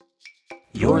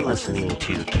You're listening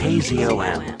to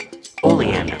KZOM,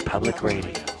 Oleander Public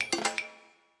Radio.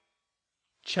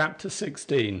 Chapter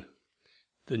 16.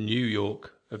 The New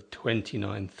York of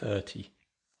 2930.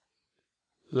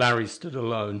 Larry stood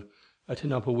alone at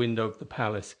an upper window of the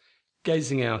palace,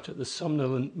 gazing out at the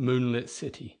somnolent moonlit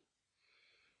city.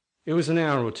 It was an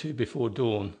hour or two before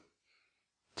dawn.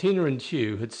 Tina and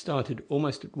Tew had started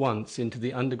almost at once into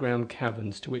the underground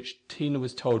caverns to which Tina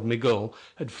was told Miguel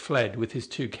had fled with his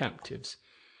two captives.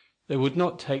 They would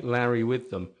not take Larry with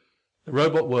them. The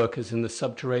robot workers in the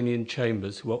subterranean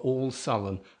chambers were all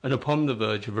sullen and upon the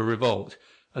verge of a revolt,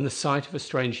 and the sight of a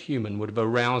strange human would have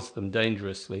aroused them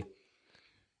dangerously.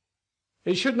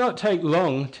 "It should not take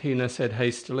long," Tina said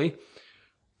hastily.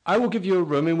 "I will give you a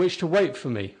room in which to wait for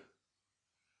me."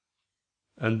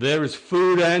 "And there is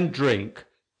food and drink,"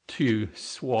 Tew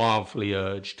suavely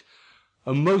urged.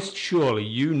 "And most surely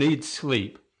you need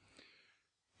sleep.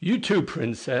 You too,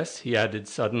 Princess," he added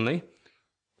suddenly.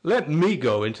 "Let me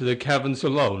go into the caverns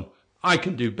alone. I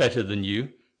can do better than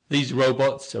you. These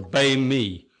robots obey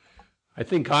me. I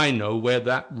think I know where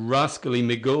that rascally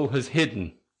Miguel has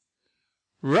hidden."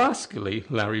 "Rascally?"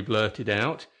 Larry blurted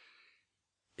out.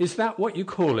 "Is that what you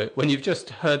call it when you've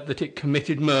just heard that it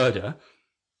committed murder?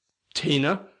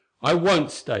 Tina, I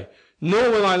won't stay, nor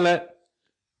will I let—"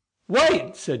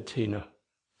 "Wait!" said Tina.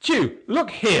 "Tew, look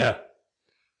here!"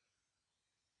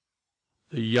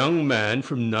 "The young man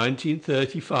from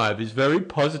 1935 is very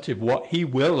positive what he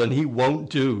will and he won't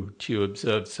do," Tew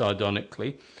observed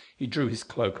sardonically. He drew his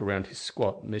cloak around his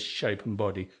squat, misshapen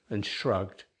body and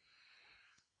shrugged.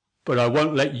 "But I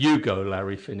won't let you go,"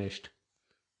 Larry finished.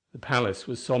 The palace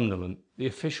was somnolent. The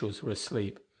officials were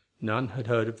asleep. None had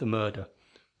heard of the murder.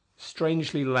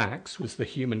 Strangely lax was the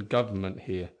human government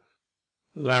here.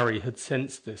 Larry had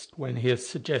sensed this when he had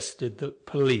suggested that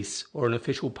police or an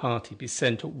official party be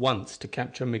sent at once to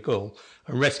capture Miguel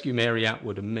and rescue Mary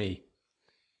Atwood and me.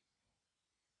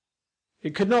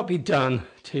 "It could not be done,"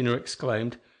 Tina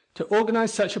exclaimed. "To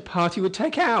organize such a party would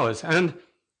take hours, and—"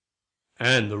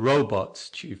 "And the robots,"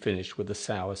 Tew finished with a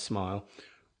sour smile,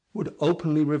 "would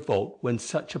openly revolt when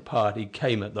such a party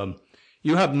came at them.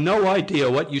 You have no idea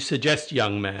what you suggest,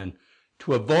 young man.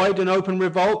 To avoid an open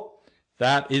revolt?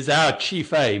 That is our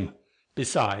chief aim.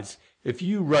 Besides, if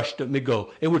you rushed at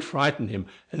Miguel, it would frighten him,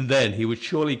 and then he would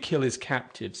surely kill his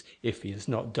captives, if he has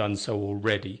not done so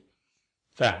already."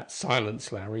 That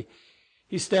silenced Larry.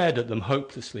 He stared at them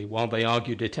hopelessly while they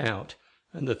argued it out,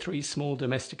 and the three small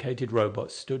domesticated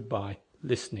robots stood by,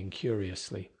 listening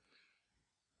curiously.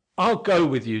 "I'll go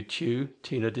with you, Tew,"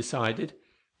 Tina decided.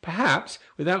 "Perhaps,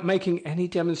 without making any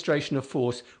demonstration of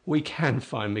force, we can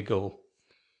find Miguel."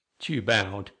 Tew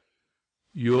bowed.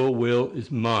 "Your will is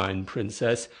mine,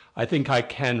 Princess. I think I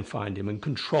can find him and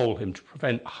control him to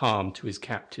prevent harm to his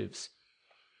captives."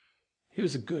 He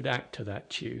was a good actor, that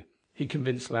Tew. He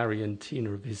convinced Larry and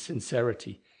Tina of his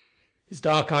sincerity. His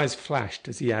dark eyes flashed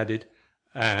as he added,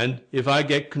 "And if I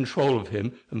get control of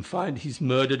him and find he's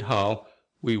murdered Harl,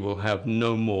 we will have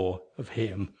no more of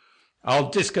him.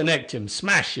 I'll disconnect him,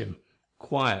 smash him.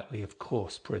 Quietly, of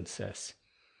course, Princess."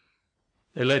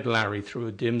 They led Larry through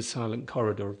a dim, silent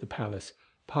corridor of the palace,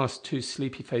 past two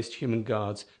sleepy-faced human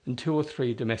guards and two or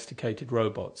three domesticated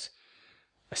robots.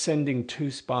 Ascending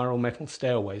two spiral metal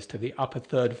stairways to the upper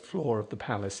third floor of the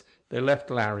palace, they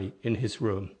left Larry in his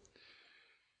room.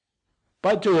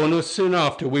 "By dawn or soon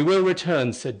after we will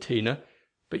return," said Tina.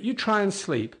 "But you try and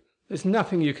sleep. There's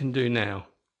nothing you can do now."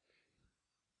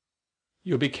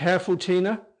 "You'll be careful,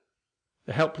 Tina?"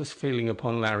 The helpless feeling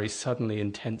upon Larry suddenly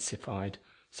intensified.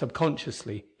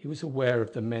 Subconsciously he was aware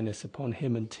of the menace upon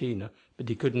him and Tina, but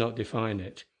he could not define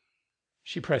it.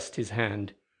 She pressed his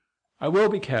hand. "I will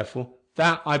be careful.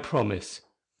 That I promise."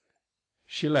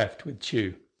 She left with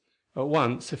Tew. At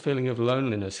once a feeling of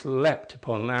loneliness leapt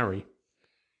upon Larry.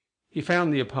 He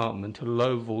found the apartment a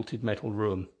low vaulted metal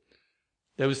room.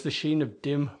 There was the sheen of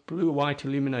dim blue-white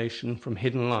illumination from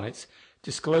hidden lights,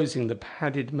 disclosing the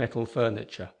padded metal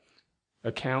furniture.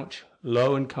 A couch,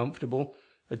 low and comfortable,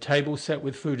 a table set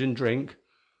with food and drink,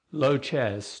 low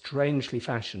chairs strangely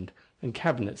fashioned, and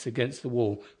cabinets against the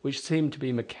wall which seemed to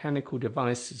be mechanical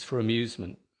devices for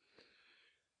amusement.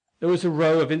 There was a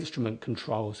row of instrument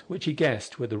controls which he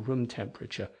guessed were the room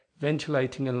temperature,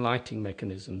 ventilating and lighting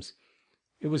mechanisms.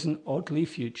 It was an oddly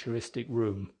futuristic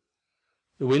room.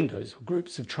 The windows were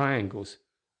groups of triangles,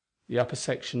 the upper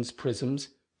sections prisms,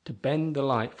 to bend the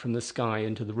light from the sky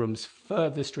into the room's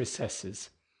furthest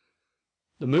recesses.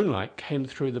 The moonlight came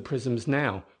through the prisms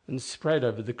now and spread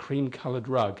over the cream-colored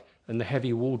rug and the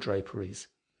heavy wall draperies.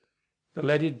 The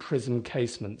leaded prism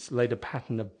casements laid a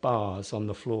pattern of bars on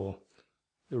the floor.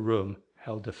 The room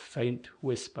held a faint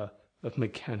whisper of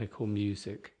mechanical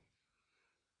music.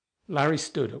 Larry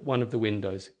stood at one of the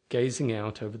windows, gazing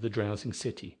out over the drowsing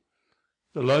city.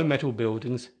 The low metal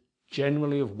buildings,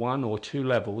 generally of 1 or 2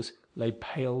 levels, lay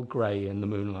pale grey in the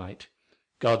moonlight.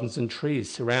 Gardens and trees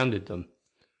surrounded them.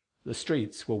 The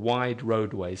streets were wide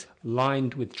roadways,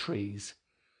 lined with trees.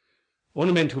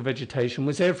 Ornamental vegetation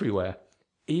was everywhere.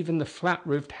 Even the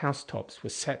flat-roofed housetops were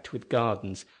set with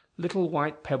gardens, little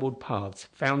white pebbled paths,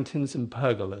 fountains and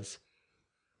pergolas.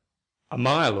 A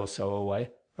mile or so away,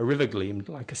 a river gleamed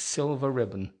like a silver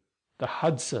ribbon, the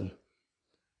Hudson.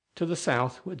 To the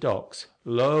south were docks,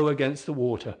 low against the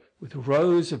water, with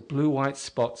rows of blue-white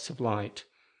spots of light.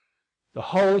 The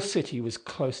whole city was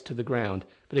close to the ground,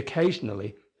 but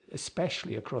occasionally,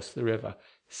 especially across the river,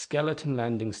 skeleton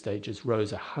landing stages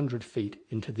rose 100 feet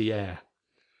into the air.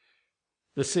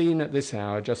 The scene at this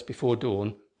hour, just before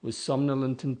dawn, was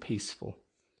somnolent and peaceful.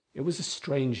 It was a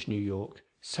strange New York,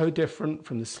 so different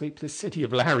from the sleepless city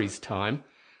of Larry's time.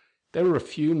 There were a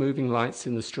few moving lights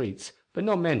in the streets, but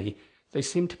not many. They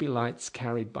seemed to be lights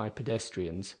carried by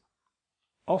pedestrians.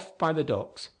 Off by the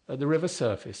docks, at the river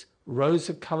surface, rows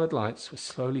of colored lights were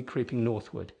slowly creeping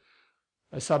northward.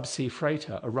 A subsea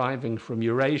freighter arriving from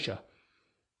Eurasia.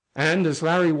 And as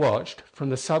Larry watched, from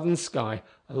the southern sky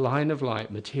a line of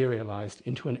light materialized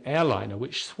into an airliner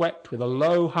which swept with a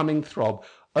low humming throb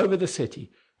over the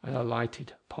city and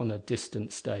alighted upon a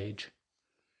distant stage.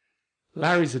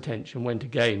 Larry's attention went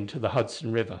again to the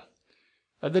Hudson River.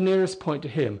 At the nearest point to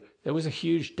him there was a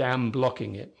huge dam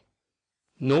blocking it.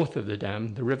 North of the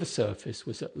dam the river surface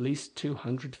was at least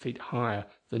 200 feet higher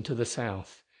than to the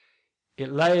south.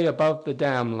 It lay above the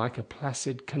dam like a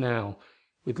placid canal,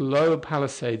 with low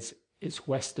palisades its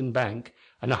western bank,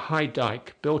 and a high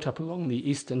dike built up along the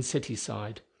eastern city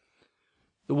side.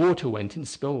 The water went in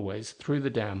spillways through the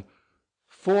dam,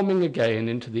 forming again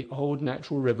into the old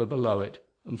natural river below it,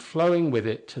 and flowing with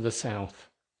it to the south.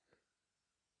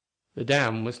 The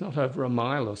dam was not over a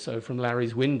mile or so from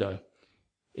Larry's window.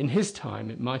 In his time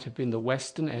it might have been the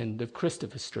western end of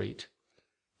Christopher Street.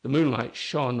 The moonlight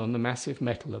shone on the massive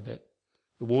metal of it.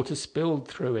 The water spilled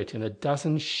through it in a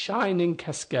dozen shining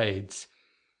cascades.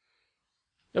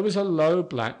 There was a low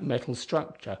black metal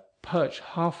structure perched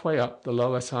halfway up the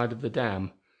lower side of the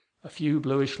dam, a few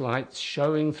bluish lights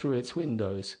showing through its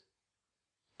windows.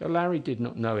 Though Larry did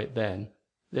not know it then,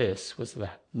 this was the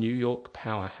New York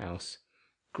powerhouse.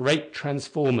 Great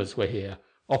transformers were here,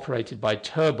 operated by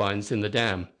turbines in the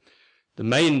dam. The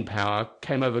main power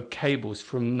came over cables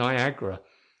from Niagara,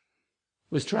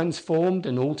 was transformed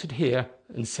and altered here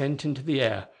and sent into the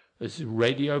air as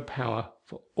radio power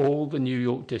for all the New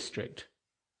York district.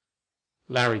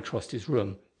 Larry crossed his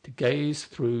room to gaze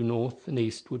through north and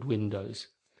eastward windows.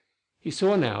 He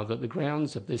saw now that the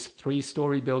grounds of this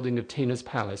 3-story building of Tina's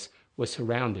palace were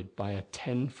surrounded by a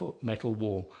 10-foot metal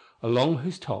wall, along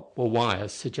whose top were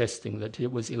wires suggesting that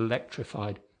it was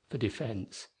electrified for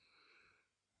defense.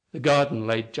 The garden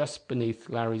lay just beneath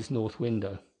Larry's north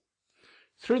window.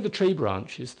 Through the tree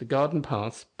branches, the garden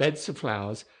paths, beds of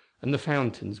flowers, and the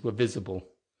fountains were visible.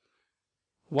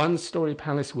 1-story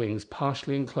palace wings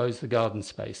partially enclosed the garden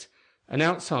space, and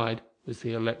outside was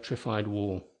the electrified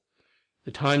wall.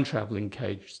 The time-traveling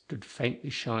cage stood faintly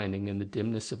shining in the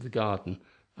dimness of the garden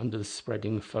under the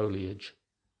spreading foliage.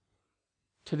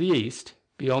 To the east,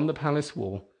 beyond the palace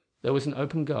wall, there was an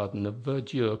open garden of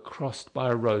verdure crossed by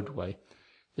a roadway.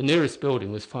 The nearest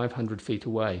building was 500 feet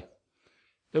away.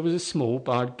 There was a small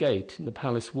barred gate in the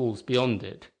palace walls beyond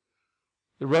it.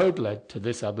 The road led to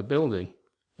this other building,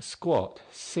 a squat,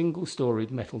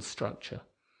 single-storied metal structure.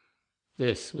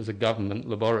 This was a government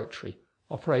laboratory,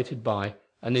 operated by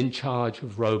and in charge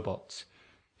of robots.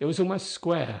 It was almost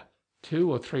square,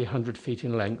 200 or 300 feet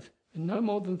in length, and no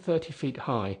more than 30 feet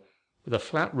high, with a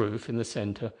flat roof in the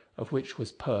center of which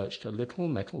was perched a little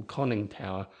metal conning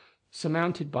tower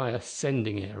surmounted by a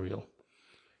sending aerial.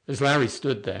 As Larry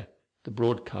stood there, the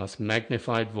broadcast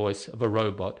magnified voice of a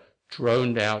robot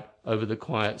droned out over the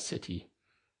quiet city.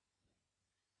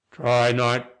 "Try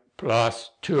night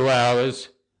plus 2 hours.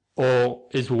 All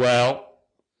is well."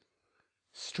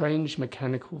 Strange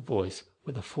mechanical voice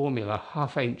with a formula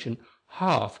half ancient,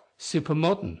 half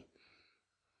supermodern.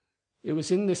 It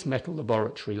was in this metal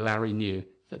laboratory, Larry knew,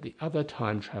 that the other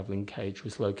time-traveling cage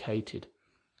was located,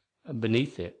 and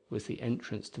beneath it was the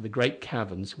entrance to the great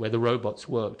caverns where the robots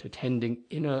worked attending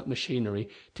inert machinery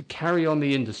to carry on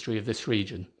the industry of this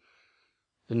region.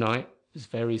 The night was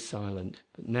very silent,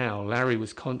 but now Larry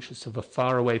was conscious of a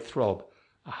faraway throb,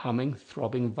 a humming,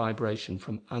 throbbing vibration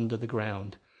from under the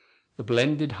ground, the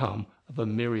blended hum of a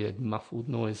myriad muffled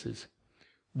noises.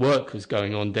 Work was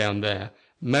going on down there,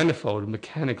 manifold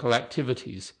mechanical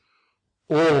activities.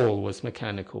 All was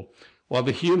mechanical, while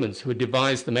the humans who had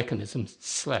devised the mechanisms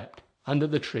slept under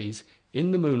the trees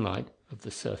in the moonlight of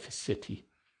the surface city.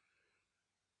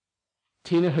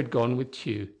 Tina had gone with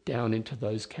Tugh down into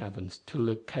those caverns to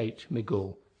locate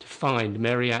Migul, to find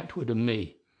Mary Atwood and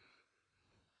me.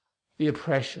 The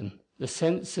oppression, the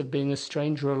sense of being a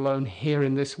stranger alone here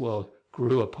in this world,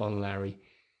 grew upon Larry.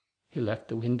 He left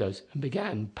the windows and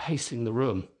began pacing the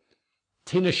room.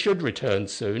 Tina should return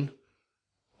soon.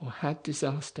 Or had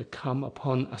disaster come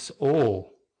upon us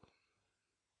all?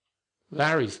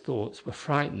 Larry's thoughts were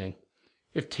frightening.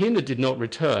 If Tina did not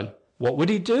return, what would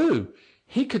he do?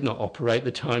 He could not operate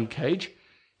the time cage.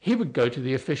 He would go to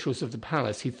the officials of the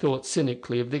palace. He thought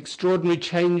cynically of the extraordinary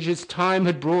changes time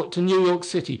had brought to New York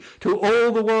City, to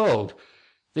all the world.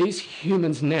 These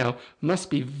humans now must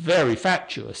be very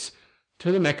fatuous.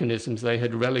 To the mechanisms they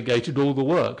had relegated all the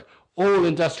work, all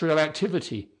industrial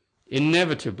activity.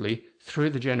 Inevitably, through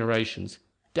the generations,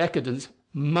 decadence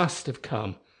must have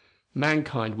come.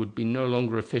 Mankind would be no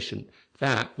longer efficient.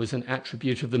 That was an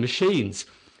attribute of the machines.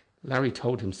 Larry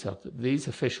told himself that these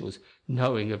officials,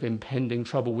 knowing of impending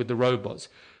trouble with the robots,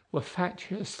 were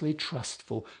fatuously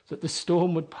trustful that the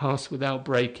storm would pass without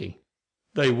breaking.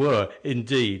 They were,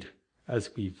 indeed,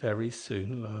 as we very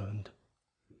soon learned.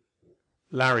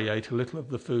 Larry ate a little of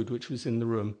the food which was in the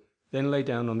room, then lay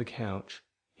down on the couch.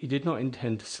 He did not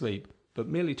intend to sleep, but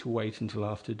merely to wait until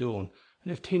after dawn,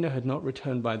 and if Tina had not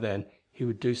returned by then, he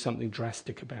would do something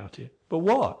drastic about it. But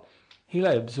what? He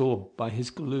lay absorbed by his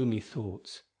gloomy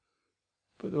thoughts.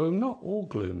 But they were not all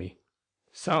gloomy.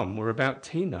 Some were about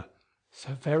Tina,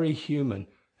 so very human,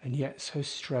 and yet so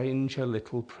strange a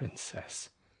little princess.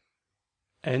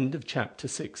 End of chapter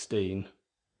 16.